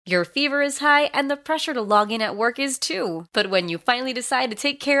Your fever is high and the pressure to log in at work is too. But when you finally decide to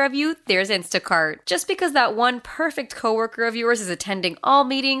take care of you, there's Instacart. Just because that one perfect coworker of yours is attending all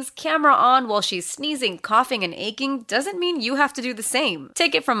meetings, camera on while she's sneezing, coughing, and aching, doesn't mean you have to do the same.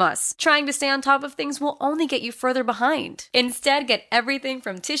 Take it from us. Trying to stay on top of things will only get you further behind. Instead, get everything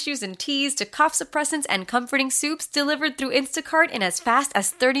from tissues and teas to cough suppressants and comforting soups delivered through Instacart in as fast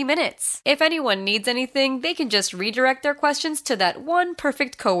as 30 minutes. If anyone needs anything, they can just redirect their questions to that one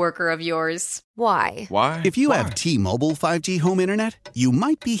perfect coworker of yours. Why? Why? If you have T-Mobile 5G home internet, you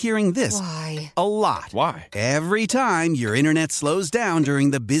might be hearing this Why? a lot. Why? Every time your internet slows down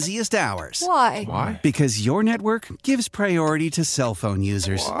during the busiest hours. Why? Why? Because your network gives priority to cell phone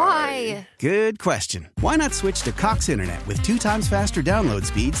users. Why? Good question. Why not switch to Cox Internet with 2 times faster download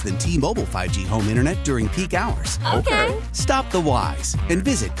speeds than T-Mobile 5G home internet during peak hours? Okay. Stop the whys and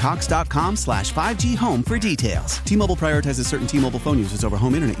visit cox.com/5G home for details. T-Mobile prioritizes certain T-Mobile phone users over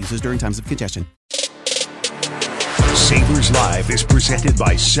home internet users during times of congestion. Sabres Live is presented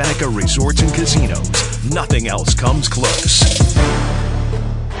by Seneca Resorts and Casinos. Nothing else comes close. Across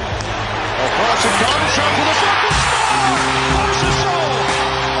it comes, shot to the circle, score!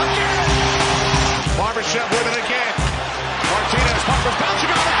 Marchessault again! Barbashev with it again. Martinez, Harper's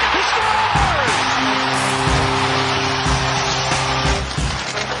bouncing on it. He scores!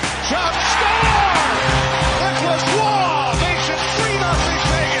 Shot, score! Nicholas Waugh makes it 3-0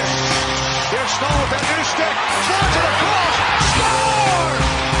 Vegas. Here's Stone with that new stick. Slots it across. Score!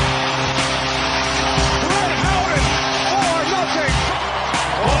 Red Howden, 4-0.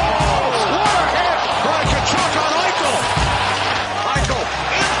 Oh, what a hit by Tkachuk on Eichel. Eichel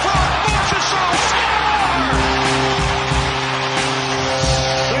in front. Marchessault score!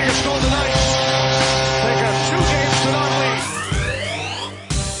 Vegas Golden Knights take a 2-0 lead.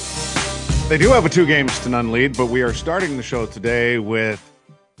 They do have a 2-0 lead, but we are starting the show today with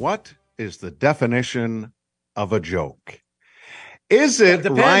what is the definition of a joke? Is it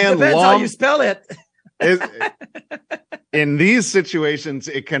Ryan Depends how you spell it. In these situations,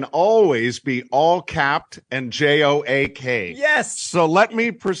 it can always be all capped and JOAK. Yes. So let me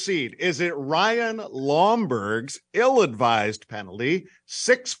proceed. Is it Ryan Lomberg's ill-advised penalty,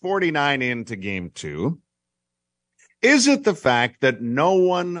 6:49 into game 2? Is it the fact that no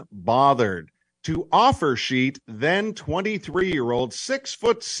one bothered to offer sheet then 23-year-old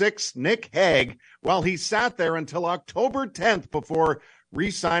 6'6" Nick Hague while he sat there until October 10th before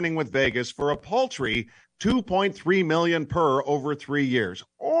re-signing with Vegas for a paltry $2.3 million per over 3 years?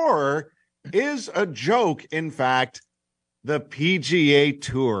 Or is a joke, in fact, the PGA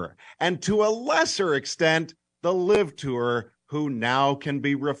Tour, and to a lesser extent, the Live Tour, who now can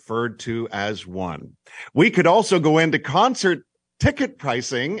be referred to as one? We could also go into concert ticket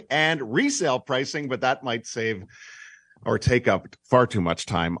pricing and resale pricing, but that might save or take up far too much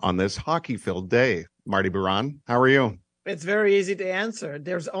time on this hockey-filled day. Marty Biron, how are you? It's very easy to answer.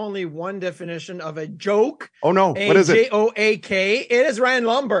 There's only one definition of a joke. Oh no, what is it? JOAK. It is Ryan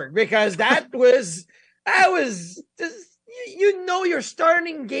Lomberg, because that was just, you're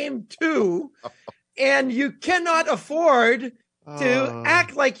starting game 2 and you cannot afford to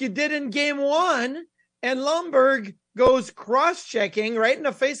act like you did in game 1. And Lomberg goes cross-checking right in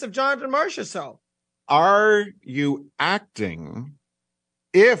the face of Jonathan Marchessault. Are you acting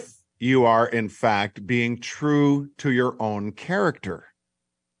if you are, in fact, being true to your own character?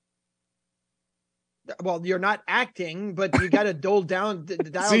 Well, you're not acting, but you got to dial down.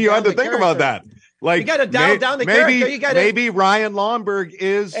 See, you had to think about that. Like, you got to dial down the character. You got maybe Ryan Lomberg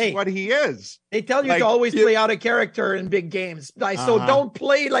is what he is. They tell you to always play out of character in big games. So don't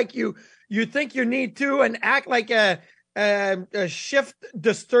play like you think you need to and act like a shift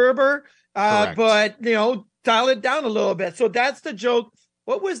disturber. But dial it down a little bit. So that's the joke.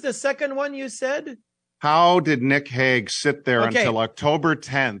 What was the second one you said? How did Nick Hague sit there until October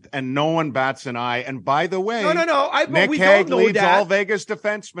 10th and no one bats an eye? And by the way, Nick Hague leads all Vegas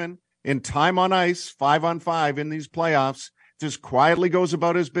defensemen in time on ice, 5-on-5 in these playoffs. Just quietly goes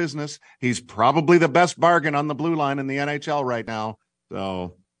about his business. He's probably the best bargain on the blue line in the NHL right now.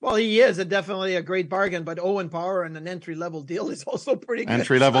 So, well, he is definitely a great bargain, but Owen Power and an entry-level deal is also pretty good.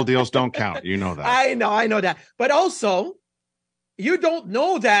 Entry-level deals don't count. You know that. I know that. But also, you don't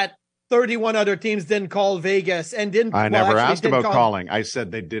know that 31 other teams didn't call Vegas and didn't. I never asked about calling. I said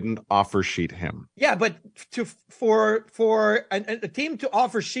they didn't offer sheet him. Yeah, but for a team to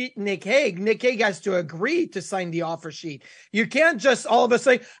offer sheet Nick Hague has to agree to sign the offer sheet. You can't just all of a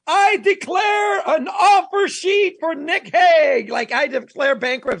sudden, I declare an offer sheet for Nick Hague, like I declare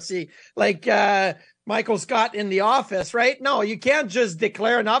bankruptcy, like Michael Scott in The Office, right? No, you can't just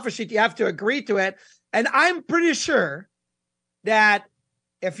declare an offer sheet. You have to agree to it. And I'm pretty sure that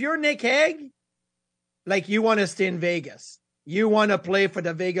if you're Nick Hague, like you want to stay in Vegas, you want to play for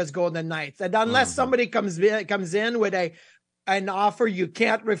the Vegas Golden Knights, and unless somebody comes in with an offer you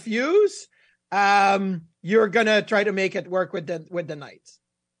can't refuse, you're gonna try to make it work with the Knights.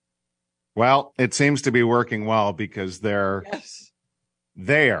 Well, it seems to be working well because they're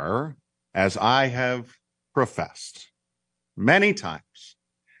there, as I have professed many times,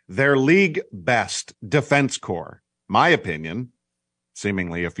 their league best defense core, my opinion,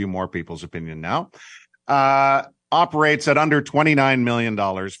 seemingly a few more people's opinion now, operates at under $29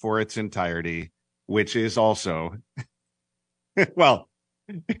 million for its entirety, which is also, well,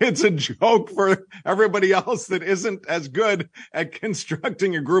 it's a joke for everybody else that isn't as good at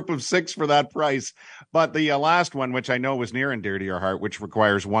constructing a group of 6 for that price. But the last one, which I know was near and dear to your heart, which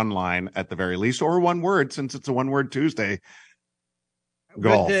requires one line at the very least, or one word, since it's a one-word Tuesday.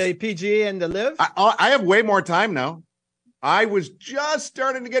 Golf. With the PGA and the LIV? I have way more time now. I was just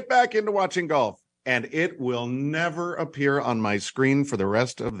starting to get back into watching golf, and it will never appear on my screen for the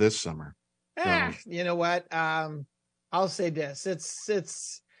rest of this summer. You know what? I'll say this: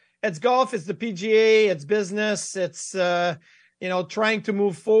 it's golf, it's the PGA, it's business, it's trying to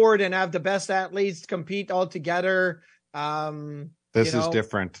move forward and have the best athletes compete all together. This is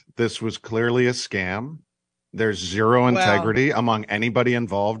different. This was clearly a scam. There's zero integrity among anybody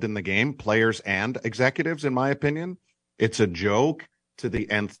involved in the game, players and executives, in my opinion. It's a joke to the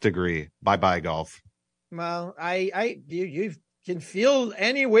nth degree. Bye-bye, golf. Well, you can feel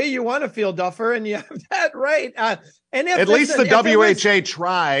any way you want to feel, Duffer, and you have that right. And at least the WHA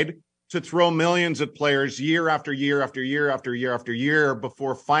tried to throw millions at players year after year after year after year after year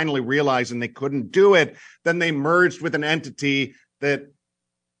before finally realizing they couldn't do it. Then they merged with an entity that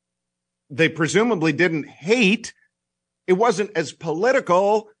they presumably didn't hate. It wasn't as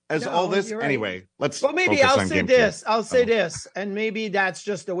political as all this. Right. Anyway, let's. Well, maybe I'll say this. I'll say this, and maybe that's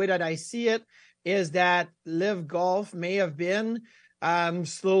just the way that I see it. Is that LIV Golf may have been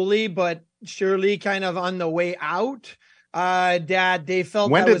slowly but surely kind of on the way out. That they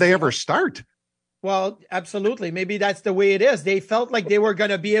felt. When did they ever start? Well, absolutely. Maybe that's the way it is. They felt like they were going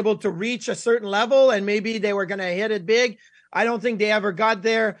to be able to reach a certain level, and maybe they were going to hit it big. I don't think they ever got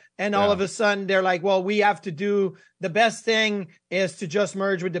there. And all of a sudden they're like, well, we have to do the best thing is to just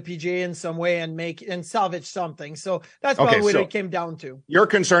merge with the PGA in some way and salvage something. So that's probably what it came down to. Your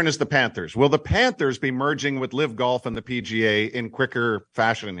concern is the Panthers. Will the Panthers be merging with LIV Golf and the PGA in quicker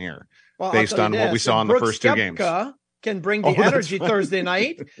fashion here, based on what we saw in the first 2 games? Can bring the energy Thursday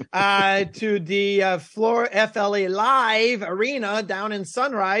night to the FLA Live Arena down in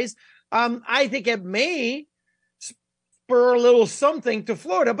Sunrise. I think it may spur a little something to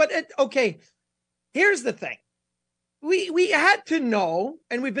Florida, but here's the thing. We had to know,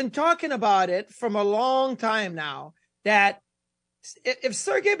 and we've been talking about it from a long time now, that if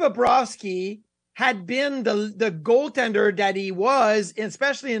Sergei Bobrovsky had been the goaltender that he was,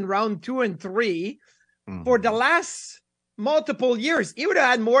 especially in round 2 and 3, for the last multiple years, he would have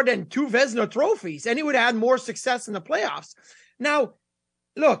had more than 2 Vezina trophies, and he would have had more success in the playoffs. Now,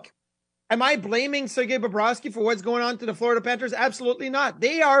 look, am I blaming Sergei Bobrovsky for what's going on to the Florida Panthers? Absolutely not.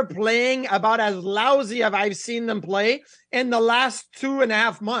 They are playing about as lousy as I've seen them play in the last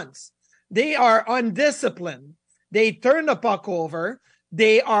 2.5 months. They are undisciplined. They turn the puck over.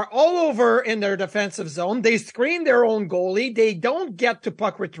 They are all over in their defensive zone. They screen their own goalie. They don't get to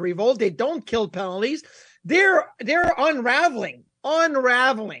puck retrieval. They don't kill penalties. They're unraveling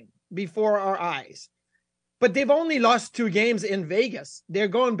before our eyes. But they've only lost 2 games in Vegas. They're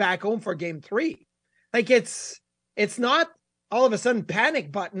going back home for game 3. Like it's not all of a sudden panic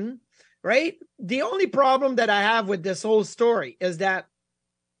button, right? The only problem that I have with this whole story is that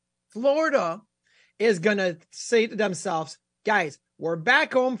Florida is going to say to themselves, guys, we're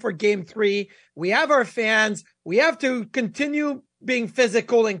back home for game 3. We have our fans. We have to continue being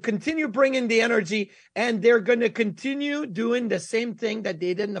physical and continue bringing the energy. And they're going to continue doing the same thing that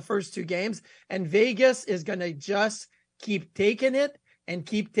they did in the first 2 games. And Vegas is going to just keep taking it and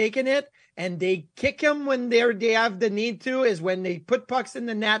keep taking it. And they kick them when they have the need to, is when they put pucks in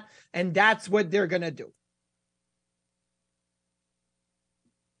the net. And that's what they're going to do.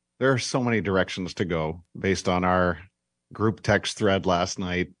 There are so many directions to go based on our group text thread last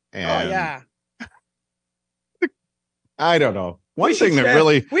night. And I don't know. One thing that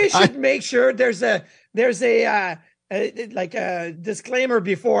really we should make sure there's a disclaimer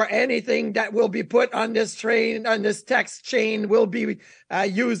before anything that will be put on this text chain will be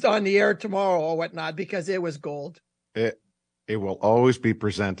used on the air tomorrow or whatnot, because it was gold. It will always be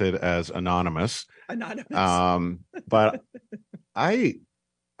presented as anonymous. But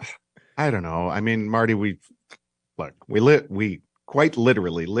I don't know. I mean, Marty, we quite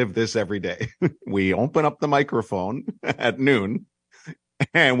literally live this every day. We open up the microphone at noon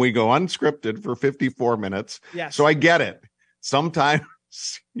and we go unscripted for 54 minutes. Yes. So I get it. Sometimes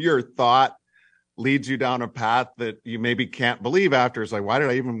your thought leads you down a path that you maybe can't believe after. It's like, why did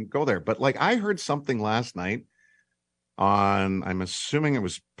I even go there? But like, I heard something last night on, I'm assuming it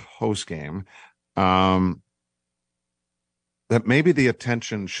was post game, that maybe the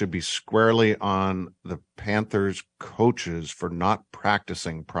attention should be squarely on the Panthers coaches for not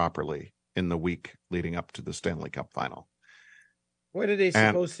practicing properly in the week leading up to the Stanley Cup final. What are they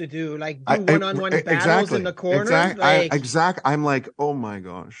supposed to do? Like do one-on-one battles exactly, in the corner? I'm like, oh my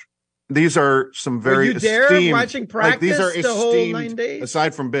gosh. These are some very were you there esteemed, watching practice these are the whole 9 days?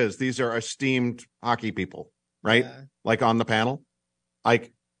 Aside from Biz, these are esteemed hockey people, right? Yeah. Like on the panel.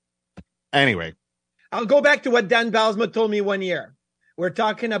 Like, anyway. I'll go back to what Dan Balsma told me one year. We're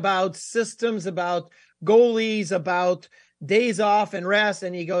talking about systems, about goalies, about days off and rest.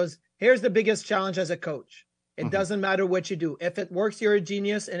 And he goes, here's the biggest challenge as a coach. It doesn't matter what you do. If it works, you're a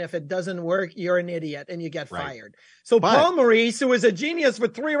genius. And if it doesn't work, you're an idiot and you get fired. So Paul Maurice, who was a genius for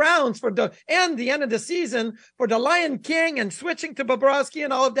 3 rounds for the end of the season for the Lion King and switching to Bobrovsky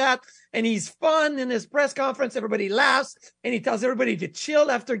and all of that. And he's fun in his press conference. Everybody laughs and he tells everybody to chill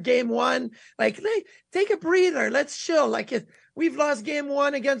after game 1. Like, take a breather. Let's chill. Like we've lost game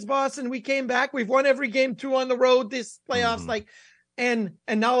 1 against Boston. We came back. We've won every game 2 on the road this playoffs. Like, and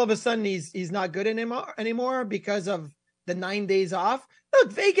now all of a sudden he's not good anymore because of the 9 days off.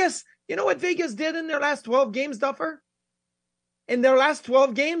 Look, Vegas, you know what Vegas did in their last 12 games, Duffer? In their last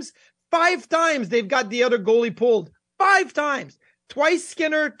 12 games, 5 times they've got the other goalie pulled. 5 times. Twice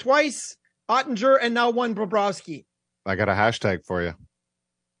Skinner, twice Ottinger, and now one Bobrovsky. I got a hashtag for you.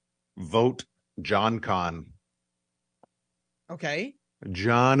 Vote John Con. Okay.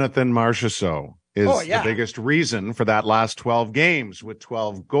 Jonathan Marchessault is the biggest reason for that last 12 games with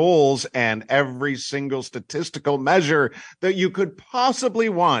 12 goals and every single statistical measure that you could possibly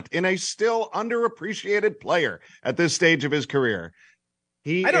want in a still underappreciated player at this stage of his career.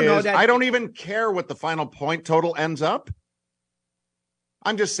 I don't even care what the final point total ends up.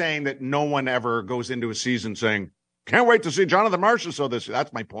 I'm just saying that no one ever goes into a season saying, can't wait to see Jonathan Marchessault this year.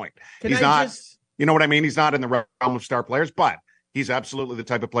 That's my point. You know what I mean? He's not in the realm of star players, but he's absolutely the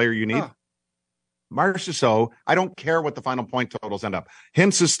type of player you need. Marchessault, I don't care what the final point totals end up.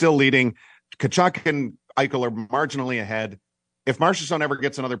 Hintz is still leading. Tkachuk and Eichel are marginally ahead. If Marchessault never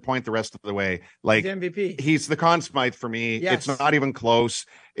gets another point the rest of the way, like he's the MVP. He's the Conn Smythe for me. Yes. It's not even close.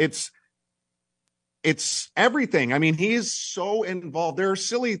 It's everything. I mean, he is so involved. There are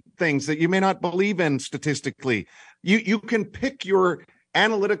silly things that you may not believe in statistically. You can pick your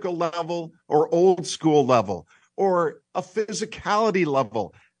analytical level or old school level or a physicality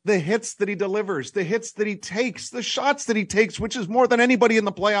level. The hits that he delivers, the hits that he takes, the shots that he takes, which is more than anybody in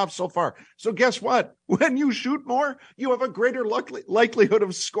the playoffs so far. So guess what? When you shoot more, you have a greater likelihood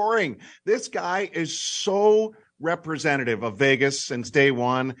of scoring. This guy is so representative of Vegas since day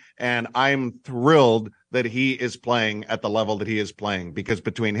one, and I'm thrilled that he is playing at the level that he is playing, because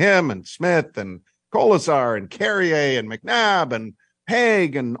between him and Smith and Kolasar and Carrier and McNabb and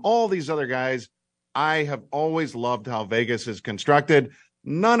Haig and all these other guys, I have always loved how Vegas is constructed.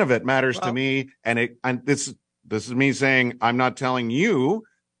 None of it matters to me. And this is me saying, I'm not telling you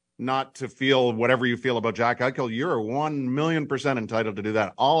not to feel whatever you feel about Jack Eichel. You're 1,000,000% entitled to do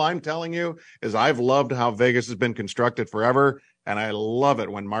that. All I'm telling you is I've loved how Vegas has been constructed forever. And I love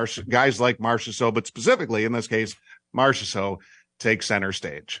it when guys like Marchessault, but specifically in this case, Marchessault, take center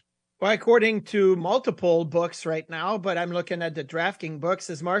stage. Well, according to multiple books right now, but I'm looking at the DraftKings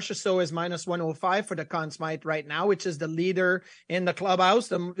books, is Marchessault is minus 105 for the Conn Smythe right now, which is the leader in the clubhouse.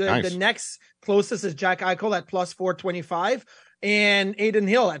 The next closest is Jack Eichel at plus 425 and Adin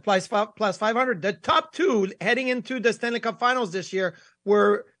Hill at plus 500. The top 2 heading into the Stanley Cup Finals this year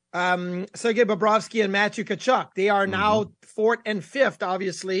were Sergei Bobrovsky and Matthew Tkachuk. They are now 4th and 5th,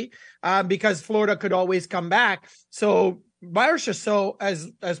 obviously, because Florida could always come back. So Marchessault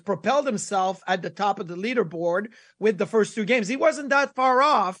has propelled himself at the top of the leaderboard with the first 2 games. He wasn't that far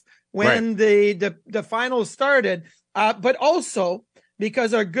off when the finals started, but also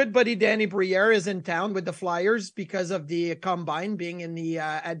because our good buddy Danny Briere is in town with the Flyers because of the combine being in the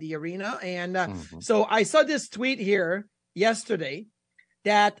at the arena. And so I saw this tweet here yesterday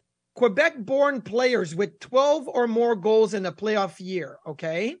that Quebec-born players with 12 or more goals in a playoff year,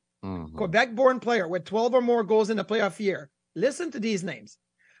 okay? Quebec-born player with 12 or more goals in a playoff year. Listen to these names.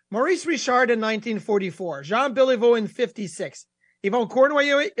 Maurice Richard in 1944. Jean Béliveau in 56. Yvon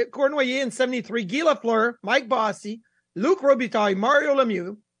Cournoyer in 73. Guy Lafleur, Mike Bossy, Luc Robitaille, Mario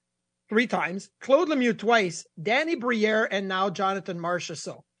Lemieux, 3 times, Claude Lemieux twice, Danny Briere, and now Jonathan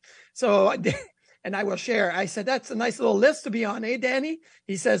Marchessault. So, and I will share. I said, that's a nice little list to be on, eh, Danny?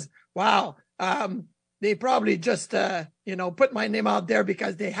 He says, wow, they probably just, put my name out there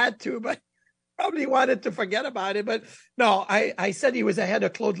because they had to, but probably wanted to forget about it. But no, I said he was ahead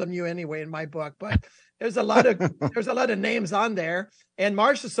of Claude Lemieux anyway in my book, but there's a lot of names on there. And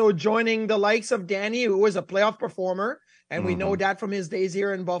Marchessault joining the likes of Danny, who was a playoff performer. And we know that from his days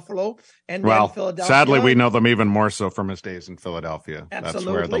here in Buffalo and then Philadelphia. Sadly, we know them even more so from his days in Philadelphia.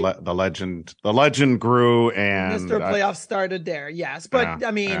 Absolutely. That's where the legend grew, and Mr. Playoff started there. Yes, but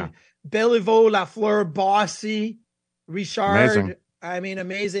Béliveau, Lafleur, Bossy, Richard.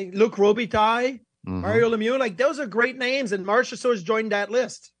 Amazing. Luc Robitaille, Mario Lemieux. Like, those are great names, and Marchessault has joined that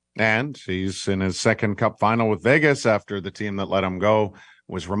list. And he's in his second Cup final with Vegas after the team that let him go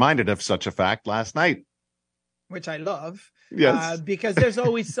was reminded of such a fact last night. Which I love. Yes. Because there's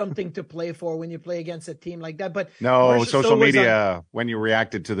always something to play for when you play against a team like that. But no, social media, when you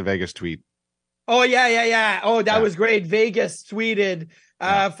reacted to the Vegas tweet. Oh, yeah. Oh, that was great. Vegas tweeted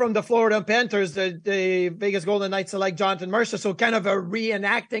from the Florida Panthers, the Vegas Golden Knights select Jonathan Marchessault. So kind of a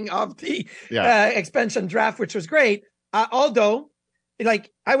reenacting of the expansion draft, which was great. Although, like,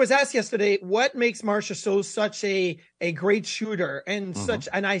 I was asked yesterday, what makes Marchessault such a great shooter and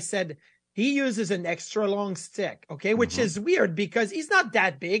and I said, he uses an extra long stick, okay, which is weird because he's not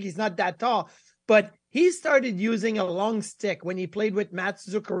that big. He's not that tall, but he started using a long stick when he played with Matt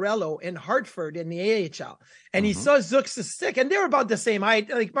Zuccarello in Hartford in the AHL. And he saw Zook's stick, and they're about the same height.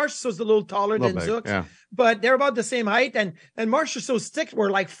 Like, Marchessault's a little taller than Zook, but they're about the same height. And Marchessault's sticks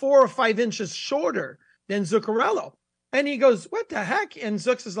were like 4 or 5 inches shorter than Zuccarello. And he goes, what the heck? And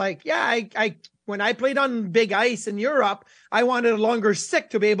Zook's is like, I when I played on big ice in Europe, I wanted a longer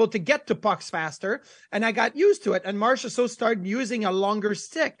stick to be able to get to pucks faster. And I got used to it. And Marchessault started using a longer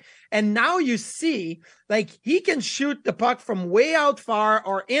stick. And now you see, like, he can shoot the puck from way out far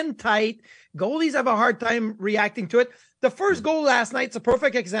or in tight. Goalies have a hard time reacting to it. The first goal last night's a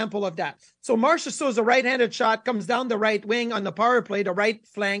perfect example of that. So Marchessault's a right-handed shot, comes down the right wing on the power play, the right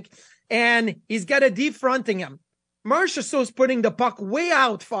flank, and he's got a deep fronting him. Marchessault's putting the puck way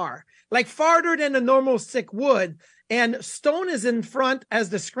out far, like farther than a normal stick would, and Stone is in front as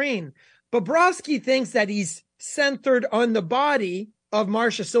the screen. Bobrovsky thinks that he's centered on the body of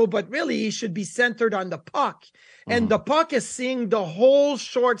Marchessault, but really he should be centered on the puck. And the puck is seeing the whole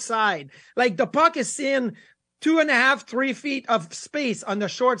short side. Like, the puck is seeing 2.5, 3 feet of space on the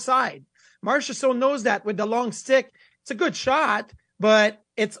short side. Marchessault knows that with the long stick. It's a good shot, but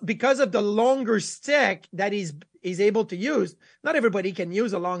it's because of the longer stick that he's able to use. Not everybody can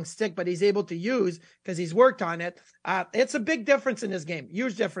use a long stick, but he's able to use because he's worked on it. It's a big difference in his game.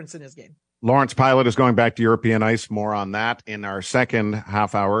 Huge difference in his game. Lawrence Pilot is going back to European ice. More on that in our second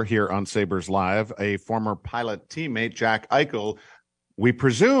half hour here on Sabres Live. A former Pilot teammate, Jack Eichel, we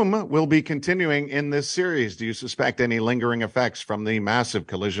presume will be continuing in this series. Do you suspect any lingering effects from the massive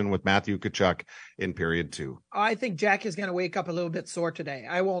collision with Matthew Tkachuk in period 2? I think Jack is going to wake up a little bit sore today.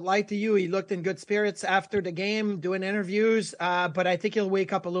 I won't lie to you. He looked in good spirits after the game, doing interviews, but I think he'll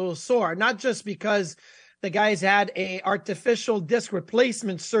wake up a little sore, not just because the guy's had a artificial disc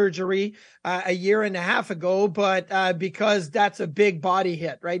replacement surgery a year and a half ago, but because that's a big body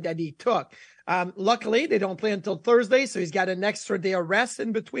hit, right, that he took. Luckily, they don't play until Thursday, so he's got an extra day of rest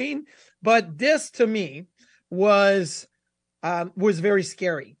in between. But this, to me, was very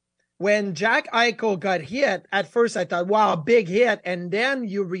scary. When Jack Eichel got hit, at first I thought, wow, big hit. And then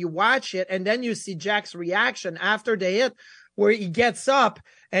you rewatch it, and then you see Jack's reaction after the hit, where he gets up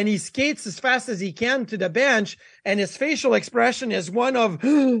and he skates as fast as he can to the bench, and his facial expression is one of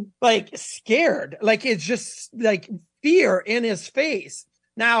like scared, like it's just like fear in his face.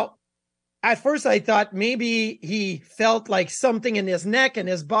 Now, at first I thought maybe he felt like something in his neck and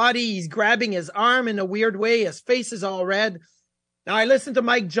his body. He's grabbing his arm in a weird way. His face is all red. Now I listened to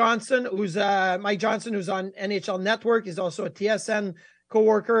Mike Johnson, who's on NHL Network. He's also a TSN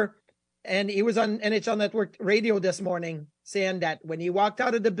coworker. And he was on NHL Network radio this morning saying that when he walked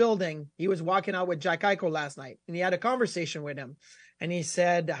out of the building, he was walking out with Jack Eichel last night, and he had a conversation with him. And he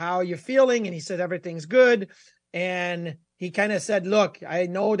said, how are you feeling? And he said, everything's good. And he kind of said, look, I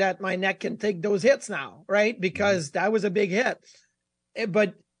know that my neck can take those hits now, right? Because that was a big hit.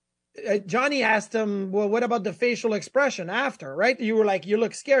 But Johnny asked him, well, what about the facial expression after, right? You were like, you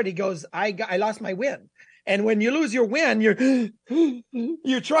look scared. He goes, I lost my wind. And when you lose your wind,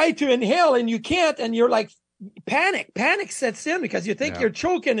 you try to inhale and you can't, and you're like, panic sets in because you think you're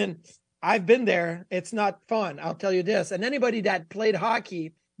choking. And I've been there. It's not fun. I'll tell you this. And anybody that played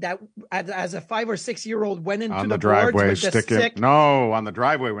hockey that as a 5 or 6 year old went into on the the driveway, boards with the stick on the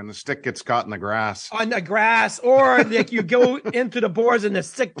driveway when the stick gets caught in the grass. on the grass, or like you go into the boards and the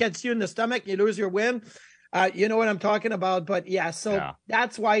stick gets you in the stomach, you lose your win. You know what I'm talking about. But yeah, so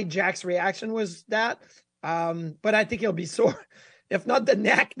that's why Jack's reaction was that. But I think he'll be sore. If not the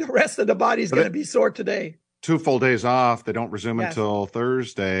neck, the rest of the body is going to be sore today. 2 full days off. They don't resume until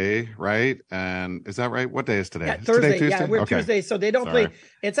Thursday, right? And is that right? What day is today? Yeah, Thursday. Today, yeah, we're Tuesday. So they don't play.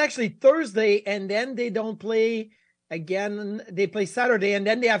 It's actually Thursday, and then they don't play again. They play Saturday, and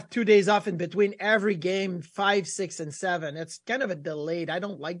then they have 2 days off in between every game, 5, 6, and 7. It's kind of a delayed. I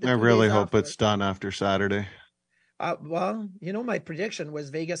don't like the I really hope it's done after Saturday. Well, you know, my prediction was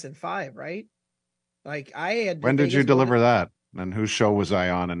Vegas in 5, right? Like I had. When did you deliver that? And whose show was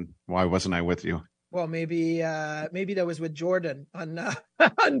I on, and why wasn't I with you? Well, maybe that was with Jordan on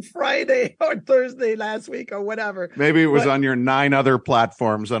on Friday or Thursday last week or whatever. Maybe it was on your 9 other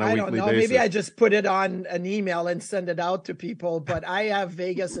platforms on a weekly basis. Maybe I just put it on an email and send it out to people. But I have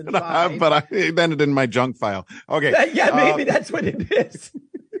Vegas in 5. But I then it in my junk file. Okay. Yeah, maybe that's what it is.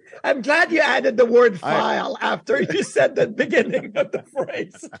 I'm glad you added the word file after you said the beginning of the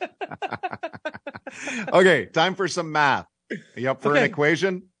phrase. Okay, time for some math. Are you up for an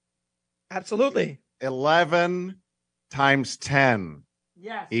equation? Absolutely. 11 times 10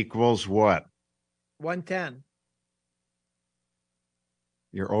 equals what? 110.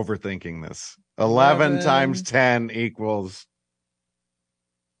 You're overthinking this. 11 times 10 equals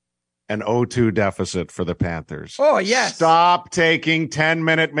an 0-2 deficit for the Panthers. Oh, yes. Stop taking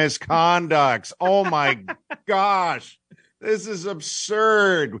 10-minute misconducts. Oh, my gosh. This is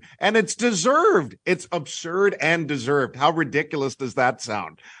absurd. And it's deserved. It's absurd and deserved. How ridiculous does that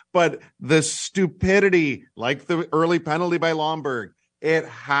sound? But the stupidity, like the early penalty by Lomberg, it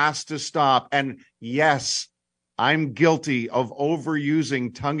has to stop. And yes, I'm guilty of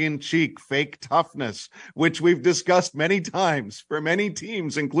overusing tongue-in-cheek fake toughness, which we've discussed many times for many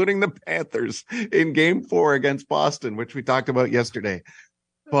teams, including the Panthers in Game 4 against Boston, which we talked about yesterday.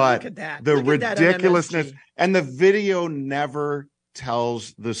 But the ridiculousness, and the video never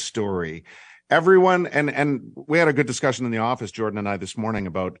tells the story. Everyone, and we had a good discussion in the office, Jordan and I, this morning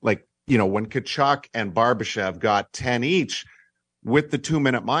about, like, you know, when Tkachuk and Barbashev got 10 each with the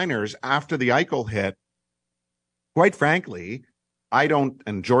 2-minute minors after the Eichel hit. Quite frankly,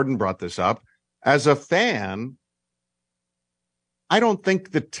 and Jordan brought this up, as a fan, I don't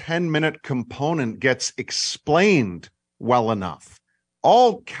think the 10-minute component gets explained well enough.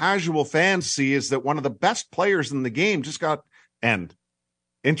 All casual fans see is that one of the best players in the game just got, and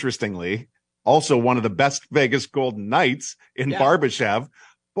interestingly, also one of the best Vegas Golden Knights in Barbashev.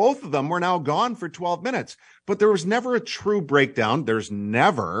 Both of them were now gone for 12 minutes, but there was never a true breakdown. There's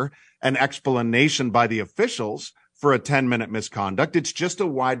never an explanation by the officials for a 10-minute misconduct. It's just a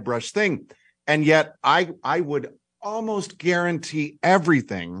wide brush thing. And yet I would almost guarantee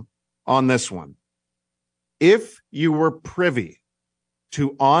everything on this one. If you were privy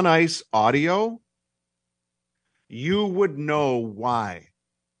to on-ice audio, you would know why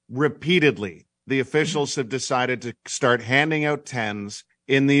repeatedly the officials have decided to start handing out 10s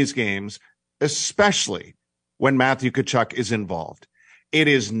in these games, especially when Matthew Tkachuk is involved. It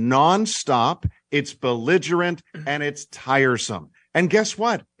is nonstop, it's belligerent, and it's tiresome. And guess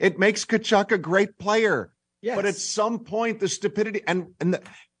what? It makes Tkachuk a great player. Yes. But at some point, the stupidity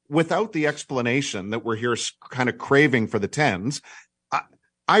without the explanation that we're here kind of craving for the 10s,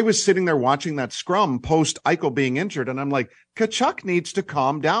 I was sitting there watching that scrum post Eichel being injured, and I'm like, Tkachuk needs to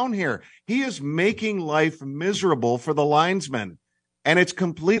calm down here. He is making life miserable for the linesmen, and it's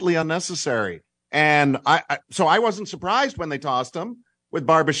completely unnecessary. And so I wasn't surprised when they tossed him with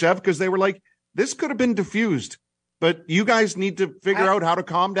Barbashev, because they were like, this could have been diffused, but you guys need to figure out how to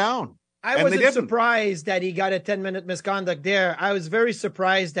calm down. I wasn't surprised that he got a 10-minute misconduct there. I was very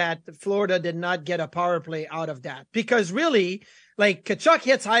surprised that Florida did not get a power play out of that, because really, like, Tkachuk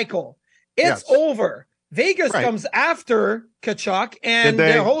hits Eichel, it's over. Vegas comes after Tkachuk, and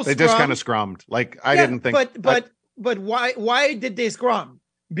the whole scrum. They just kind of scrummed. Like, I didn't think. But why did they scrum?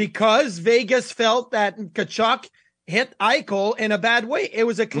 Because Vegas felt that Tkachuk hit Eichel in a bad way. It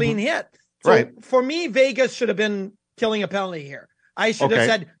was a clean hit. So for me, Vegas should have been killing a penalty here. I should have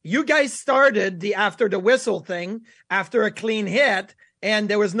said, you guys started the after the whistle thing after a clean hit, and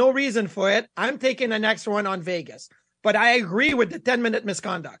there was no reason for it. I'm taking the next one on Vegas. But I agree with the 10-minute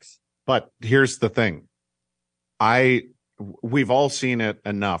misconducts. But here's the thing. We've all seen it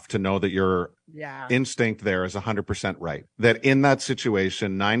enough to know that your instinct there is 100% right. That in that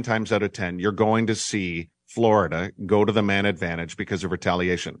situation, 9 times out of 10, you're going to see Florida go to the man advantage because of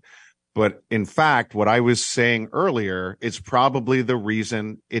retaliation. But in fact, what I was saying earlier is probably the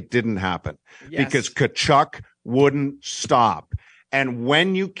reason it didn't happen, because Tkachuk wouldn't stop. And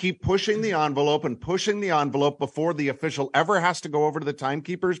when you keep pushing the envelope and pushing the envelope before the official ever has to go over to the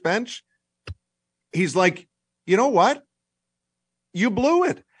timekeeper's bench, he's like, you know what? You blew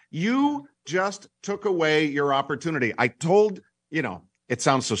it. You just took away your opportunity. I told, it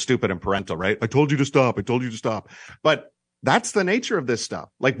sounds so stupid and parental, right? I told you to stop. I told you to stop. But that's the nature of this stuff.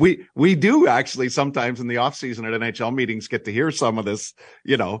 Like we do actually sometimes in the off season at NHL meetings get to hear some of this,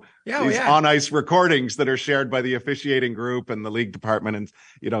 these on ice recordings that are shared by the officiating group and the league department and,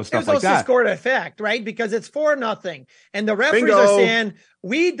 stuff like that. It also scored effect, right? Because it's 4-0 and the referees are saying,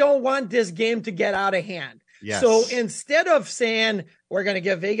 we don't want this game to get out of hand. Yes. So instead of saying we're going to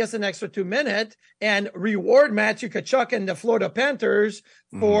give Vegas an extra 2 minutes and reward Matthew Tkachuk and the Florida Panthers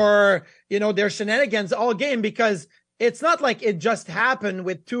for, their shenanigans all game, because it's not like it just happened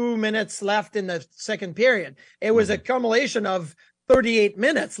with 2 minutes left in the second period. It was a accumulation of 38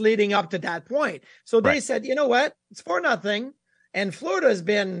 minutes leading up to that point. So they said, you know what? It's 4-0. And Florida has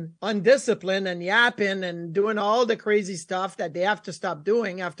been undisciplined and yapping and doing all the crazy stuff that they have to stop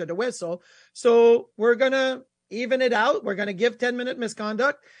doing after the whistle. So we're going to even it out. We're going to give 10-minute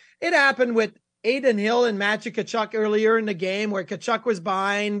misconduct. It happened with Adin Hill and Matthew Tkachuk earlier in the game where Tkachuk was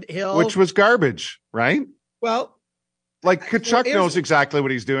behind Hill. Which was garbage, right? Well, like Tkachuk knows exactly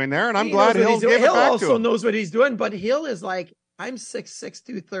what he's doing there, and I'm glad Hill gave it back to him. Hill also knows what he's doing, but Hill is like, I'm 6'6",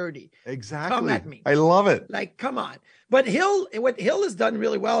 230. Exactly. Come at me. I love it. Like, come on. But what Hill has done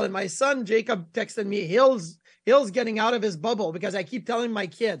really well, and my son Jacob texted me, Hill's getting out of his bubble, because I keep telling my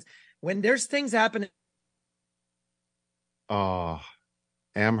kids, when there's things happening. Oh,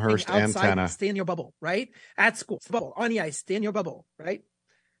 Amherst outside, antenna. Stay in your bubble, right? At school, bubble, on the ice, stay in your bubble, right?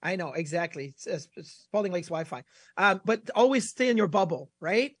 I know, exactly. It's Spalding Lake's Wi-Fi. But always stay in your bubble,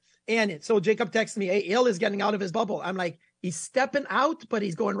 right? And so Jacob texted me, hey, Hill is getting out of his bubble. I'm like, he's stepping out, but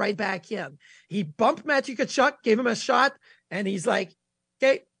he's going right back in. He bumped Matthew Tkachuk, gave him a shot, and he's like,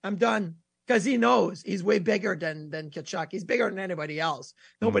 okay, I'm done. Because he knows he's way bigger than Tkachuk. He's bigger than anybody else.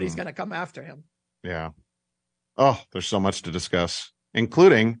 Nobody's going to come after him. Yeah. Oh, there's so much to discuss,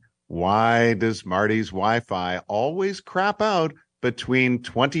 including why does Marty's Wi-Fi always crap out between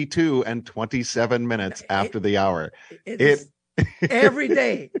 22 and 27 minutes after the hour? It every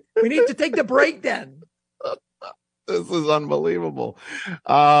day. We need to take the break then. This is unbelievable.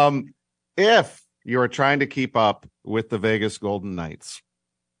 If you are trying to keep up with the Vegas Golden Knights,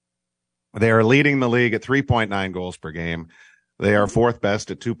 they are leading the league at 3.9 goals per game. They are fourth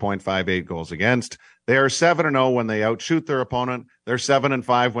best at 2.58 goals against. They are 7-0 when they outshoot their opponent. They're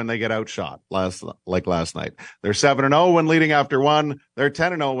 7-5 when they get outshot, last night. They're 7-0 when leading after 1. They're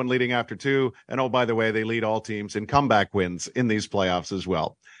 10-0 when leading after 2. And oh, by the way, they lead all teams in comeback wins in these playoffs as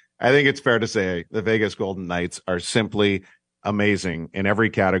well. I think it's fair to say the Vegas Golden Knights are simply amazing in every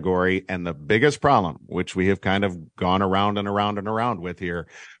category. And the biggest problem, which we have kind of gone around and around and around with here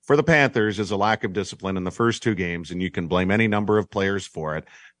for the Panthers, is a lack of discipline in the first two games. And you can blame any number of players for it.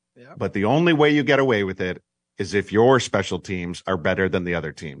 Yeah. But the only way you get away with it is if your special teams are better than the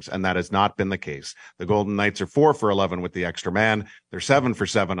other teams. And that has not been the case. The Golden Knights are 4 for 11 with the extra man. They're 7 for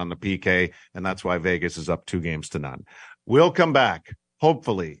 7 on the PK. And that's why Vegas is up 2-0. We'll come back,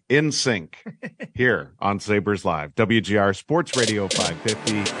 hopefully in sync, here on Sabres Live, WGR Sports Radio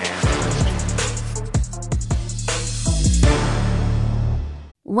 550 and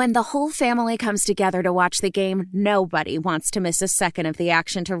When the whole family comes together to watch the game, nobody wants to miss a second of the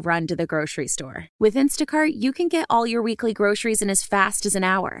action to run to the grocery store. With Instacart, you can get all your weekly groceries in as fast as an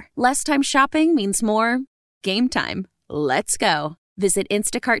hour. Less time shopping means more game time. Let's go. Visit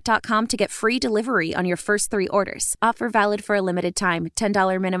instacart.com to get free delivery on your first 3 orders. Offer valid for a limited time.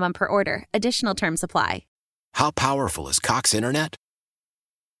 $10 minimum per order. Additional terms apply. How powerful is Cox Internet?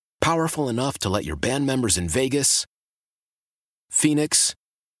 Powerful enough to let your band members in Vegas, Phoenix,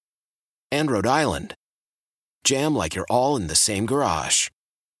 and Rhode Island jam like you're all in the same garage.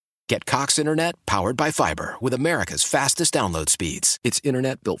 Get Cox Internet powered by fiber with America's fastest download speeds. It's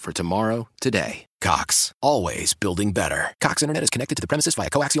internet built for tomorrow, today. Cox, always building better. Cox Internet is connected to the premises via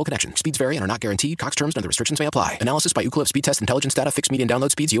coaxial connection. Speeds vary and are not guaranteed. Cox terms and other restrictions may apply. Analysis by Ookla Speed Test Intelligence Data. Fixed median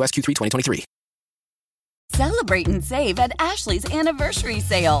download speeds. US Q3 2023. Celebrate and save at Ashley's Anniversary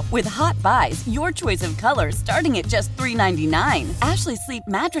Sale. With Hot Buys, your choice of colors starting at just $3.99. Ashley Sleep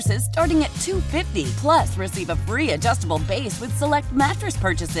mattresses starting at $2.50. Plus, receive a free adjustable base with select mattress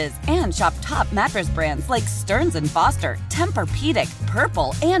purchases. And shop top mattress brands like Stearns & Foster, Tempur-Pedic,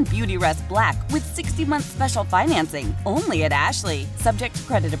 Purple, and Beautyrest Black with 60-month special financing. Only at Ashley. Subject to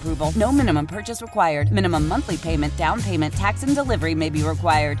credit approval. No minimum purchase required. Minimum monthly payment, down payment, tax, and delivery may be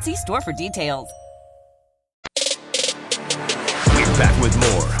required. See store for details. Back with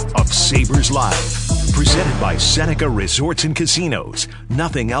more of Sabres Live, presented by Seneca Resorts and Casinos.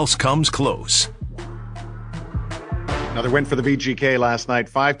 Nothing else comes close. Another win for the VGK last night.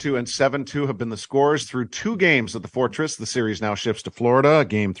 5-2 and 7-2 have been the scores through 2 games at the Fortress. The series now shifts to Florida.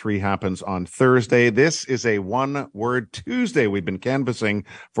 Game 3 happens on Thursday. This is a one-word Tuesday. We've been canvassing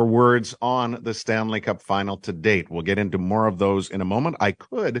for words on the Stanley Cup final to date. We'll get into more of those in a moment. I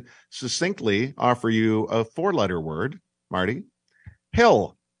could succinctly offer you a 4-letter word, Marty.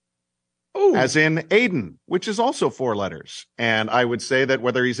 Hill. Ooh. As in Aiden, which is also 4 letters. And I would say that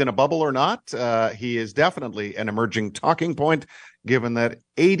whether he's in a bubble or not, he is definitely an emerging talking point, given that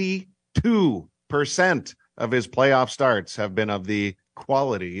 82% of his playoff starts have been of the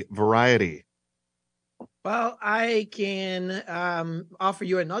quality variety. Well, I can offer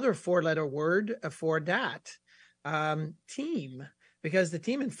you another 4-letter word for that. Team. Because the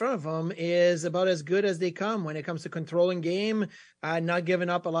team in front of them is about as good as they come when it comes to controlling game, not giving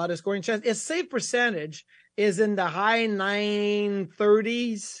up a lot of scoring chances. His save percentage is in the high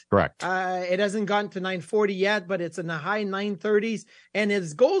 930s. Correct. It hasn't gotten to 940 yet, but it's in the high 930s. And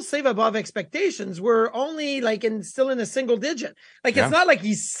his goals save above expectations were only still in a single digit. It's not like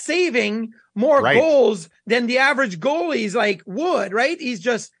he's saving more goals than the average goalies would, right? He's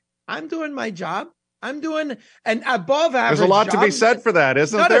just, I'm doing my job. I'm doing an above average job. There's a lot to be said for that,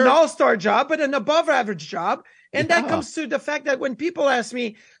 isn't there? Not an all-star job, but an above average job. And that comes to the fact that when people ask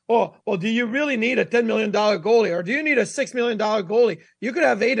me, oh, well, do you really need a $10 million goalie? Or do you need a $6 million goalie? You could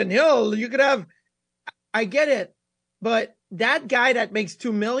have Aiden Hill. You could have, I get it. But that guy that makes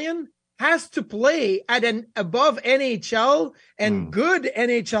 $2 million has to play at an above NHL and good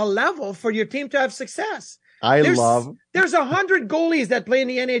NHL level for your team to have success. There's 100 goalies that play in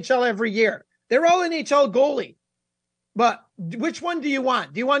the NHL every year. They're all NHL goalie. But which one do you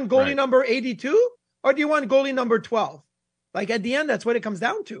want? Do you want goalie number 82 or do you want goalie number 12? At the end, that's what it comes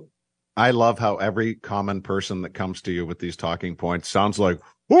down to. I love how every common person that comes to you with these talking points sounds like,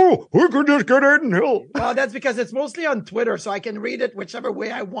 oh, we could just get Aiden Hill. Well, that's because it's mostly on Twitter, so I can read it whichever way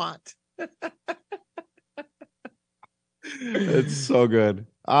I want. It's so good.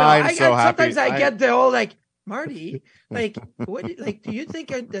 Sometimes I get the whole Marty, what? Do you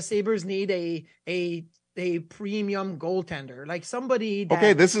think the Sabres need a premium goaltender, somebody?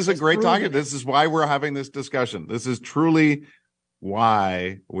 Okay, this is a great talking. This is why we're having this discussion. This is truly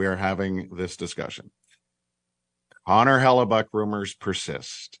why we're having this discussion. Connor Hellebuyck rumors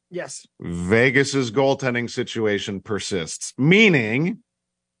persist. Yes. Vegas's goaltending situation persists, meaning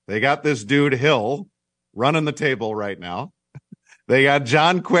they got this dude Hill running the table right now. They got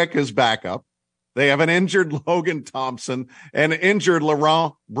John Quick as backup. They have an injured Logan Thompson, an injured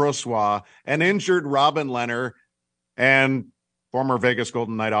Laurent Brossoit, an injured Robin Lehner, and former Vegas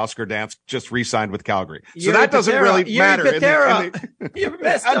Golden Knight Oscar Dansk just re-signed with Calgary. So that doesn't really matter. You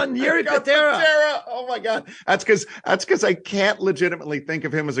missed on Yuri Patera. Oh my God. That's because I can't legitimately think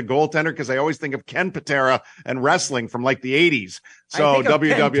of him as a goaltender because I always think of Ken Patera and wrestling from the 80s. So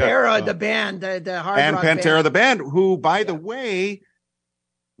WWF. Pantera, the band, the hard and rock Pantera, band. the band, who, by the way,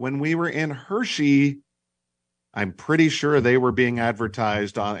 when we were in Hershey, I'm pretty sure they were being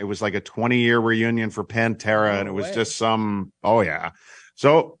advertised on, it was like a 20-year reunion for Pantera, and it was just some,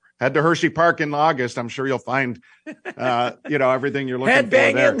 So head to Hershey Park in August. I'm sure you'll find, everything you're looking for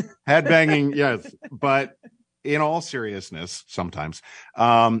there. Headbanging, yes. But in all seriousness, sometimes,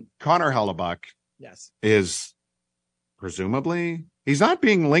 Connor Hellebuyck is presumably, he's not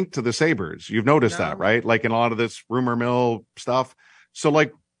being linked to the Sabres. You've noticed that, right? In a lot of this rumor mill stuff. So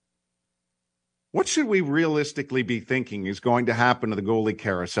what should we realistically be thinking is going to happen to the goalie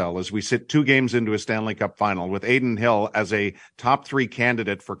carousel as we sit 2 games into a Stanley Cup final with Aiden Hill as a top 3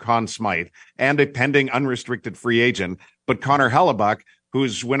 candidate for Conn Smythe and a pending unrestricted free agent, but Connor Hellebuyck,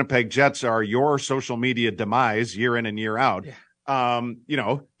 whose Winnipeg Jets are your social media demise year in and year out,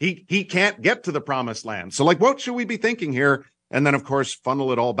 he can't get to the promised land. So what should we be thinking here? And then, of course,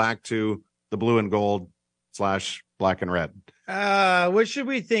 funnel it all back to the blue and gold / black and red. What should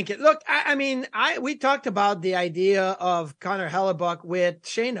we think? Look, we talked about the idea of Connor Hellebuyck with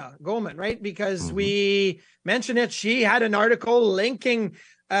Shayna Goldman, right? Because we mentioned it. She had an article linking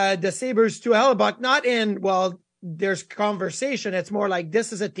the Sabres to Hellebuck, not in, well, there's conversation. It's more like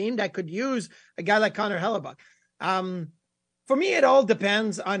this is a team that could use a guy like Connor Hellebuck. For me, it all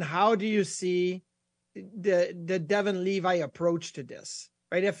depends on how do you see the Devon Levi approach to this,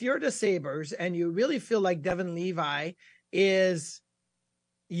 right? If you're the Sabres and you really feel like Devon Levi is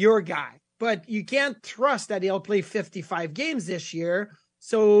your guy, but you can't trust that he'll play 55 games this year.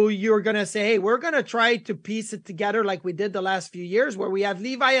 So you're going to say, hey, we're going to try to piece it together like we did the last few years where we have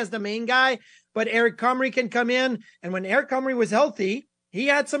Levi as the main guy, but Eric Comrie can come in. And when Eric Comrie was healthy, he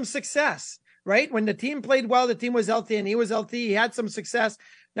had some success, right? When the team played well, the team was healthy and he was healthy. He had some success.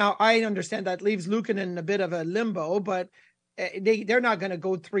 Now, I understand that leaves Luukkonen in a bit of a limbo, but they're not going to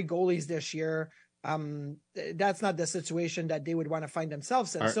go 3 goalies this year. That's not the situation that they would want to find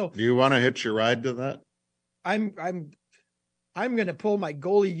themselves in. So do you want to hitch your ride to that? I'm going to pull my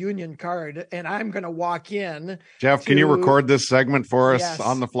goalie union card and I'm going to walk in. Jeff, can you record this segment for us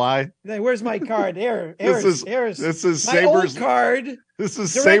on the fly? Where's my card? This is my Sabres old card. This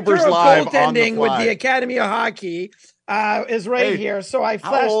is Sabres Live on the fly. With the Academy of Hockey is right here. So I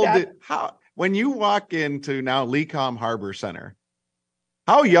flashed that. When you walk into now Lecom Harbor Center,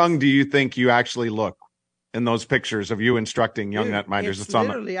 how young do you think you actually look in those pictures of you instructing young netminders? It's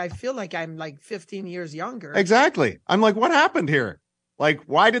literally, I feel like I'm like 15 years younger. Exactly. I'm like, what happened here? Like,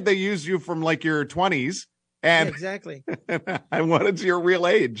 why did they use you from like your 20s? And exactly. And what is your real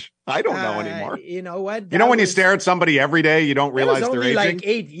age? I don't know anymore. You know what? When you stare at somebody every day, you don't realize they're aging. Like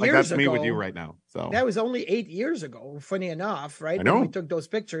 8 years like that's ago. me with you right now. So that was only 8 years ago. Funny enough, right? I know. When we took those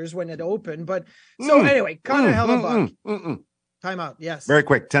pictures when it opened. But so anyway, Connor Hellebuck. Timeout. Yes. Very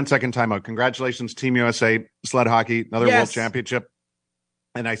quick. 10-second timeout. Congratulations, Team USA sled hockey, another world championship.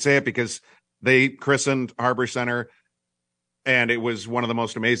 And I say it because they christened Harbor Center. And it was one of the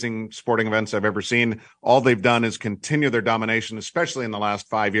most amazing sporting events I've ever seen. All they've done is continue their domination, especially in the last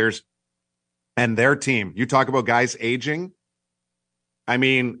 5 years. And their team, you talk about guys aging. I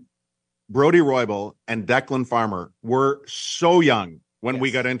mean, Brody Roybal and Declan Farmer were so young when we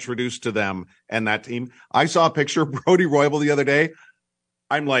got introduced to them and that team. I saw a picture of Brody Roybal the other day.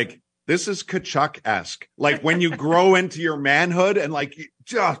 I'm like, this is Kachuk-esque. Like when you grow into your manhood and like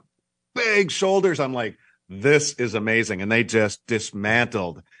just big shoulders, I'm like, this is amazing. And they just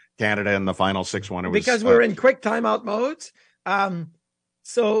dismantled Canada in the final 6-1. Because we're in quick timeout modes.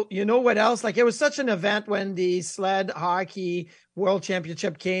 So you know what else? Like it was such an event when the sled hockey world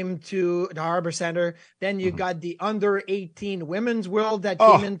championship came to the Harbor Center. Then you got the under 18 women's world that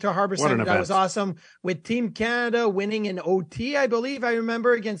came into Harbor Center. That was awesome. With Team Canada winning in OT, I believe I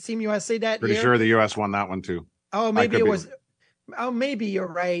remember against Team USA that year. Pretty sure the US won that one too. Oh, maybe it was. Oh, maybe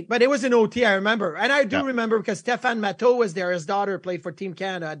you're right. But it was an OT, I remember. And I do remember because Stéphane Matteau was there. His daughter played for Team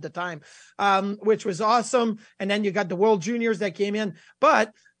Canada at the time, which was awesome. And then you got the World Juniors that came in.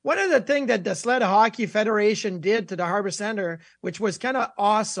 But one of the things that the Sled Hockey Federation did to the Harbor Center, which was kind of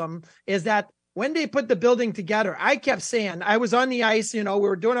awesome, is that when they put the building together, I kept saying, I was on the ice, we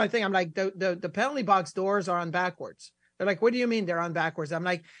were doing our thing. I'm like, the penalty box doors are on backwards. They're like, what do you mean they're on backwards? I'm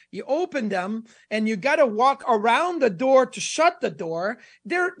like, you open them and you got to walk around the door to shut the door.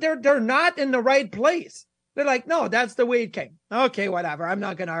 They're not in the right place. They're like, no, that's the way it came. Okay, whatever. I'm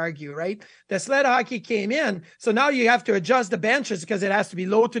not going to argue, right? The sled hockey came in. So now you have to adjust the benches because it has to be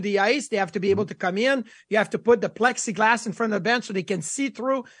low to the ice. They have to be able to come in. You have to put the plexiglass in front of the bench so they can see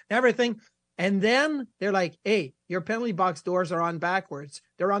through and everything. And then they're like, hey, your penalty box doors are on backwards.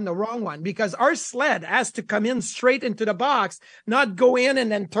 They're on the wrong one because our sled has to come in straight into the box, not go in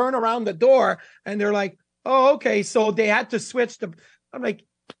and then turn around the door. And they're like, oh, okay. So they had to switch I'm like,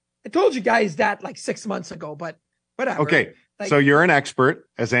 I told you guys that like 6 months ago, but whatever. Okay. So you're an expert,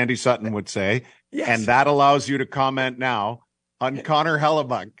 as Andy Sutton would say. Yes. And that allows you to comment now on Connor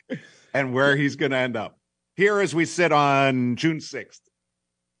Hellebuck and where he's going to end up here as we sit on June 6th.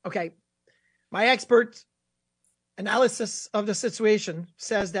 Okay. My expert analysis of the situation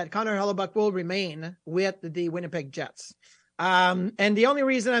says that Connor Hellebuck will remain with the Winnipeg Jets. And the only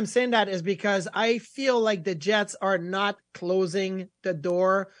reason I'm saying that is because I feel like the Jets are not closing the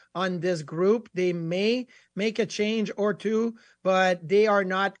door on this group. They may make a change or two, but they are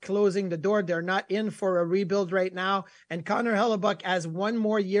not closing the door. They're not in for a rebuild right now. And Connor Hellebuck has one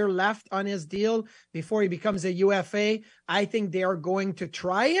more year left on his deal before he becomes a UFA. I think they are going to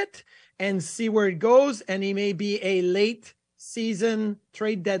try it and see where it goes. And he may be a late season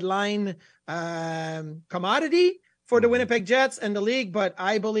trade deadline commodity for the Winnipeg Jets and the league, but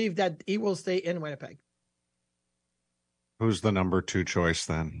I believe that he will stay in Winnipeg. Who's the number 2 choice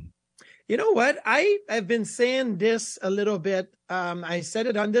then? You know what? I have been saying this a little bit. I said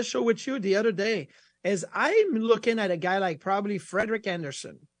it on this show with you the other day. is I'm looking at a guy like probably Frederick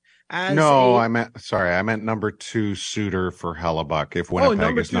Anderson. I meant number 2 suitor for Hellebuck. If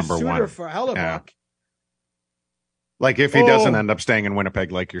Winnipeg is number 1 for Hellebuck. Yeah. Like if he doesn't end up staying in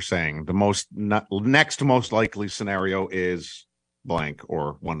Winnipeg, like you're saying, the next most likely scenario is blank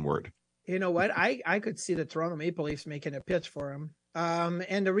or one word. You know what? I could see the Toronto Maple Leafs making a pitch for him.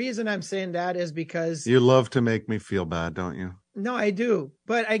 And the reason I'm saying that is because you love to make me feel bad, don't you? No, I do.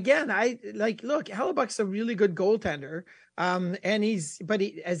 But again, look, Hellebuck's a really good goaltender. And he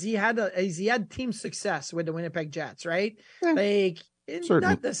had team success with the Winnipeg Jets, right? Yeah.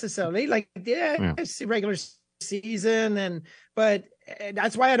 Not necessarily regular season, but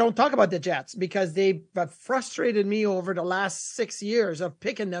that's why I don't talk about the Jets, because they've frustrated me over the last 6 years of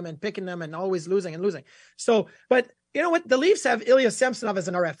picking them and always losing. So, but you know what? The Leafs have Ilya Samsonov as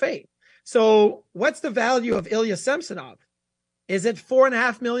an RFA. So what's the value of Ilya Samsonov? Is it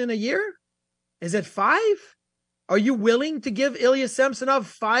 $4.5 million a year? Is it 5? Are you willing to give Ilya Samsonov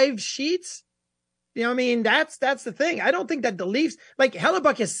 5 sheets? You know what I mean? That's the thing. I don't think that the Leafs, like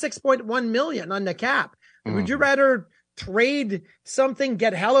Hellebuck is $6.1 million on the cap. Would you rather trade something,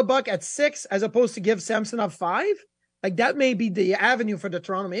 get Hellebuck at 6 as opposed to give Samsonov 5? Like that may be the avenue for the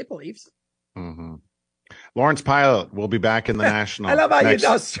Toronto Maple Leafs. Mm-hmm. Lawrence Pilot will be back in the National. I love how you're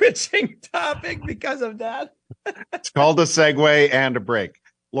now switching topic because of that. It's called a segue and a break.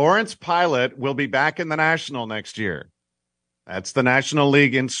 Lawrence Pilot will be back in the National next year. That's the National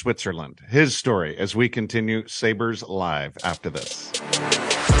League in Switzerland. His story as we continue Sabres Live after this.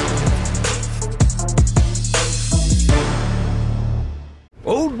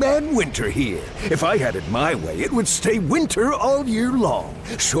 Old Man Winter here. If I had it my way, it would stay winter all year long.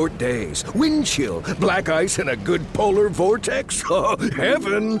 Short days, wind chill, black ice, and a good polar vortex. Oh,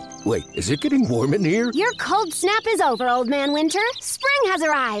 heaven. Wait, is it getting warm in here? Your cold snap is over, Old Man Winter. Spring has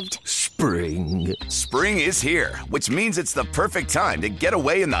arrived. Spring. Spring is here, which means it's the perfect time to get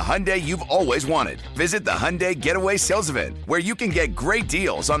away in the Hyundai you've always wanted. Visit the Hyundai Getaway Sales Event, where you can get great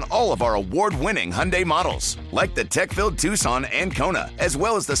deals on all of our award-winning Hyundai models, like the tech-filled Tucson and Kona, as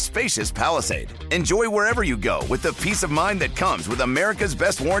well as the spacious Palisade. Enjoy wherever you go with the peace of mind that comes with America's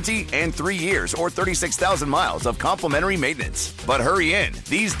best warranty and 3 years or 36,000 miles of complimentary maintenance. But hurry in,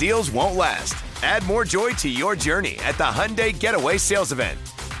 these deals won't last. Add more joy to your journey at the Hyundai Getaway Sales Event.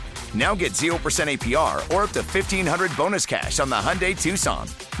 Now get 0% APR or up to $1,500 bonus cash on the Hyundai Tucson.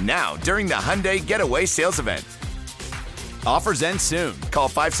 Now, during the Hyundai Getaway Sales Event. Offers end soon. Call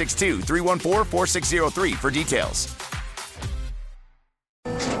 562-314-4603 for details.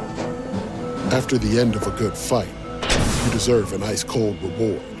 After the end of a good fight, you deserve an ice-cold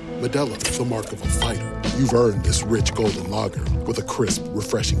reward. Modelo is the mark of a fighter. You've earned this rich golden lager with a crisp,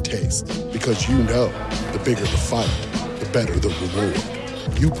 refreshing taste. Because you know, the bigger the fight, the better the reward.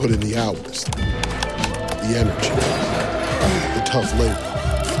 You put in the hours, the energy, the tough labor.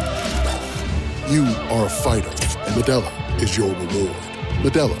 You are a fighter, and Modelo is your reward.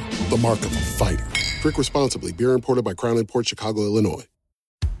 Modelo, the mark of a fighter. Drink responsibly. Beer imported by Crown Imports, Chicago, Illinois.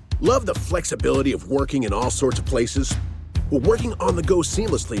 Love the flexibility of working in all sorts of places? Well, working on the go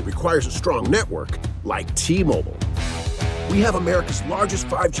seamlessly requires a strong network like T-Mobile. We have America's largest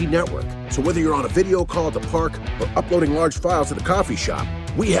 5G network, so whether you're on a video call at the park or uploading large files at the coffee shop,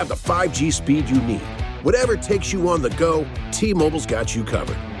 we have the 5G speed you need. Whatever takes you on the go, T-Mobile's got you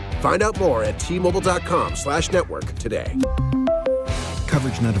covered. Find out more at T-Mobile.com/network today.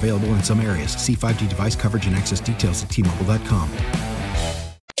 Coverage not available in some areas. See 5G device coverage and access details at T-Mobile.com.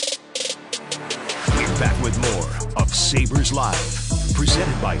 We're back with more of Sabres Live,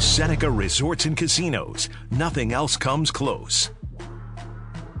 presented by Seneca Resorts and Casinos. Nothing else comes close.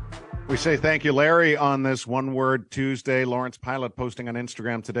 We say thank you, Larry, on this One Word Tuesday. Lawrence Pilot posting on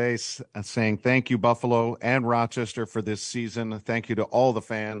Instagram today saying thank you, Buffalo and Rochester, for this season. Thank you to all the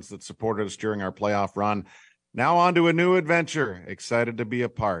fans that supported us during our playoff run. Now on to a new adventure. Excited to be a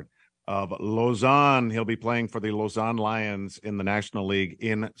part of Lausanne. He'll be playing for the Lausanne Lions in the National League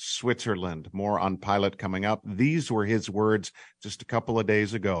in Switzerland. More on Pilot coming up. These were his words just a couple of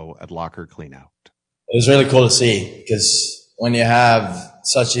days ago at Locker Cleanout. It was really cool to see, because when you have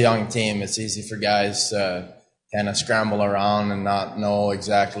such a young team, it's easy for guys to kind of scramble around and not know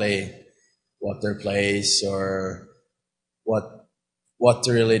exactly what their place or what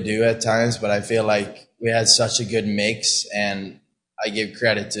to really do at times. But I feel like we had such a good mix, and I give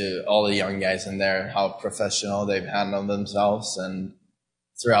credit to all the young guys in there, how professional they've handled themselves. And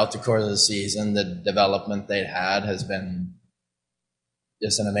throughout the course of the season, the development they had has been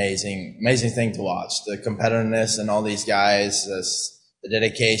just an amazing thing to watch. The competitiveness and all these guys, the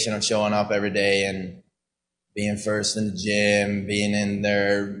dedication of showing up every day and being first in the gym, being in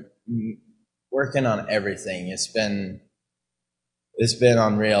their working on everything. It's been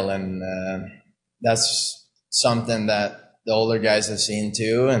unreal, and that's something that the older guys have seen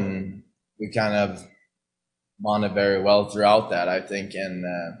too, and we kind of bonded very well throughout that, I think, and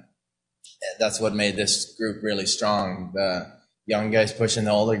that's what made this group really strong. The young guys pushing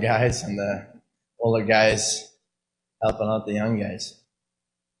the older guys, and the older guys helping out the young guys.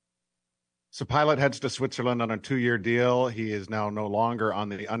 So Pilut heads to Switzerland on a 2-year deal. He is now no longer on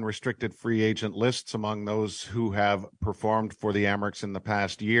the unrestricted free agent lists among those who have performed for the Amerks in the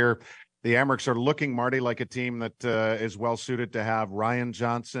past year. The Amerks are looking, Marty, like a team that is well-suited to have Ryan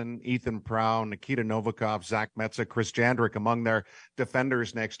Johnson, Ethan Prow, Nikita Novikov, Zach Metsa, Chris Jandrick among their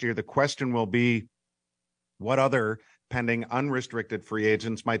defenders next year. The question will be, what other pending unrestricted free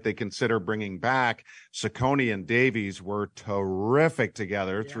agents might they consider bringing back? Ciccone and Davies were terrific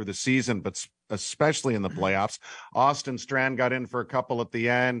together through the season, but especially in the playoffs. Austin Strand got in for a couple at the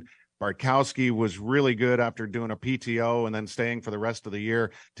end. Bartkowski was really good after doing a PTO and then staying for the rest of the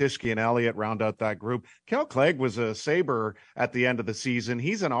year. Tishke and Elliott round out that group. Kel Clegg was a Sabre at the end of the season.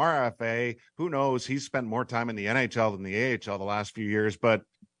 He's an RFA. Who knows? He's spent more time in the NHL than the AHL the last few years. But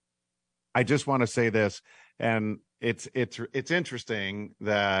I just want to say this, and it's interesting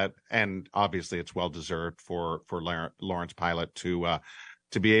that, and obviously it's well deserved for Lawrence Pilut to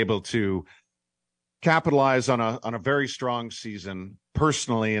be able to capitalize on a very strong season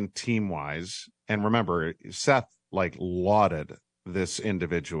personally and team wise. And remember, Seth lauded this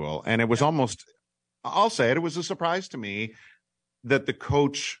individual, and it was almost, I'll say it was a surprise to me that the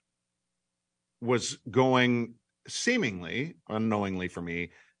coach was going, seemingly unknowingly for me,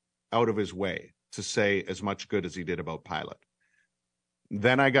 out of his way to say as much good as he did about Pilut.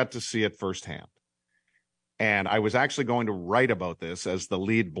 Then I got to see it firsthand. And I was actually going to write about this as the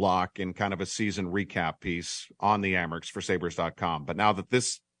lead block in kind of a season recap piece on the Amerks for Sabres.com. But now that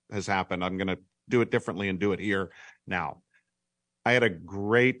this has happened, I'm going to do it differently and do it here now. I had a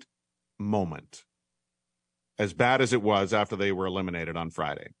great moment, as bad as it was after they were eliminated on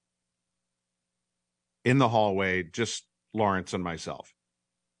Friday. In the hallway, just Lawrence and myself.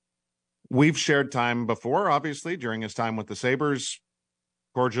 We've shared time before, obviously, during his time with the Sabres.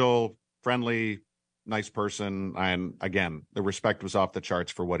 Cordial, friendly, nice person. And again, the respect was off the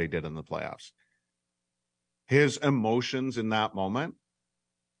charts for what he did in the playoffs. His emotions in that moment,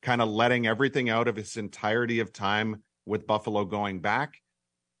 kind of letting everything out of his entirety of time with Buffalo going back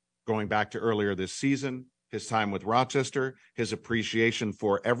to earlier this season, his time with Rochester, his appreciation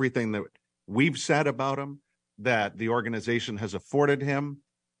for everything that we've said about him, that the organization has afforded him.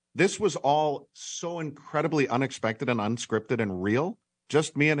 This was all so incredibly unexpected and unscripted and real.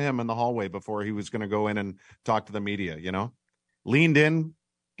 Just me and him in the hallway before he was going to go in and talk to the media, leaned in,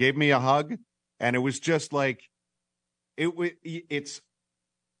 gave me a hug. And it was just like, I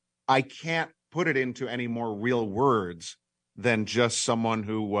can't put it into any more real words than just someone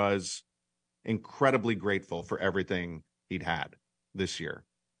who was incredibly grateful for everything he'd had this year.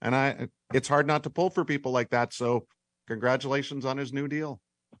 And it's hard not to pull for people like that. So congratulations on his new deal.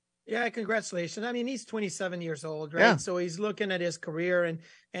 Yeah, congratulations. I mean, he's 27 years old, right? Yeah. So he's looking at his career,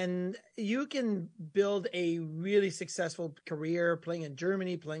 and you can build a really successful career playing in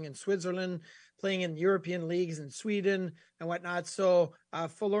Germany, playing in Switzerland, playing in European leagues in Sweden and whatnot. So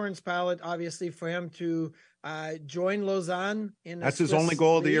for Lawrence Pilut, obviously for him to join Lausanne that's his only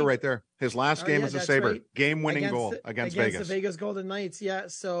goal of the year right there. His last game as a Sabre, right. Game-winning goal against Vegas. The Vegas Golden Knights, yeah.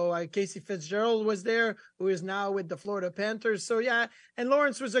 So Casey Fitzgerald was there, who is now with the Florida Panthers. So yeah, and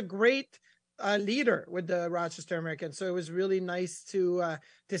Lawrence was a great leader with the Rochester Americans. So it was really nice to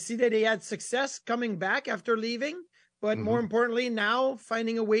see that he had success coming back after leaving, but more importantly, now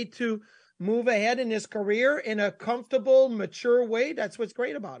finding a way to move ahead in his career in a comfortable, mature way. That's what's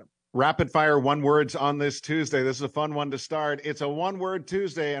great about him. Rapid fire one words on this Tuesday. This is a fun one to start. It's a one-word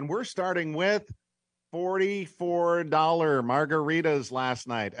Tuesday, and we're starting with $44 margaritas last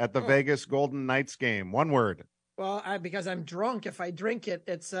night at the Vegas Golden Knights game. One word. Well, because I'm drunk, if I drink it,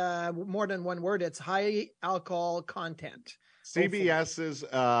 it's more than one word. It's high alcohol content. CBS's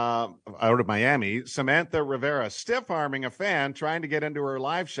out of Miami, Samantha Rivera stiff-arming a fan trying to get into her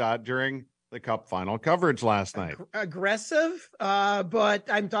live shot during the Cup final coverage last night. Aggressive, but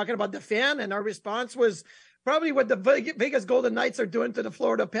I'm talking about the fan, and our response was probably what the Vegas Golden Knights are doing to the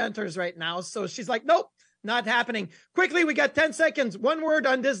Florida Panthers right now. So she's like, nope, not happening. Quickly, we got 10 seconds. One word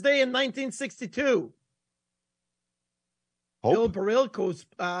on this day in 1962. Hope. Bill Barilko's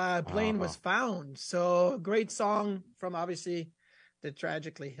plane was found. So great song from obviously the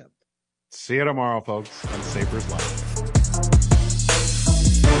tragically hit. See you tomorrow, folks, on Sabres Live.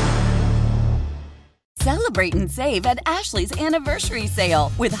 Celebrate and save at Ashley's Anniversary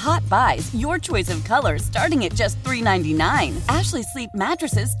Sale. With Hot Buys, your choice of colors starting at just $3.99. Ashley Sleep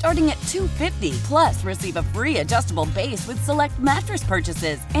mattresses starting at $2.50. Plus, receive a free adjustable base with select mattress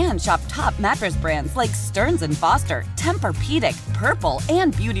purchases. And shop top mattress brands like Stearns & Foster, Tempur-Pedic, Purple,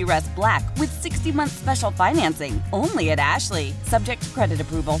 and Beautyrest Black with 60-month special financing. Only at Ashley. Subject to credit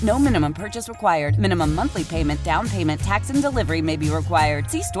approval. No minimum purchase required. Minimum monthly payment, down payment, tax, and delivery may be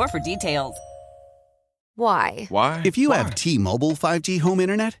required. See store for details. Why? Why? If you have T-Mobile 5G home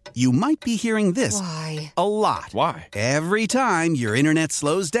internet, you might be hearing this Why? a lot. Why? Every time your internet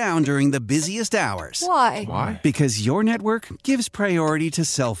slows down during the busiest hours. Why? Why? Because your network gives priority to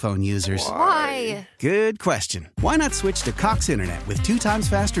cell phone users. Why? Good question. Why not switch to Cox Internet with 2 times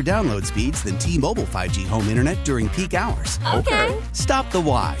faster download speeds than T-Mobile 5G home internet during peak hours? Okay. Stop the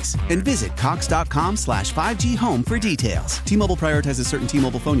whys and visit cox.com/5G home for details. T-Mobile prioritizes certain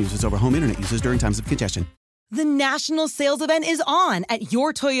T-Mobile phone users over home internet users during times of congestion. The national sales event is on at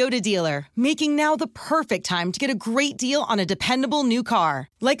your Toyota dealer, making now the perfect time to get a great deal on a dependable new car.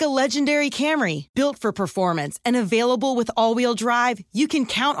 Like a legendary Camry, built for performance and available with all-wheel drive, you can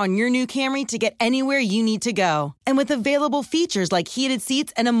count on your new Camry to get anywhere you need to go. And with available features like heated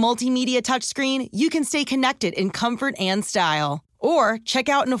seats and a multimedia touchscreen, you can stay connected in comfort and style. Or check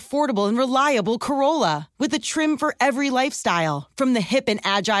out an affordable and reliable Corolla with a trim for every lifestyle. From the hip and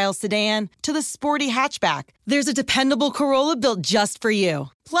agile sedan to the sporty hatchback, there's a dependable Corolla built just for you.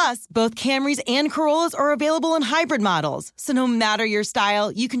 Plus, both Camrys and Corollas are available in hybrid models, so no matter your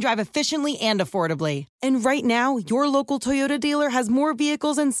style, you can drive efficiently and affordably. And right now, your local Toyota dealer has more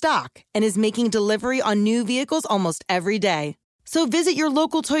vehicles in stock and is making delivery on new vehicles almost every day. So visit your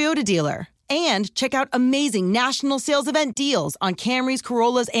local Toyota dealer. And check out amazing national sales event deals on Camrys,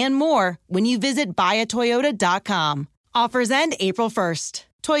 Corollas, and more when you visit buyatoyota.com. Offers end April 1st.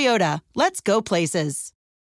 Toyota, let's go places.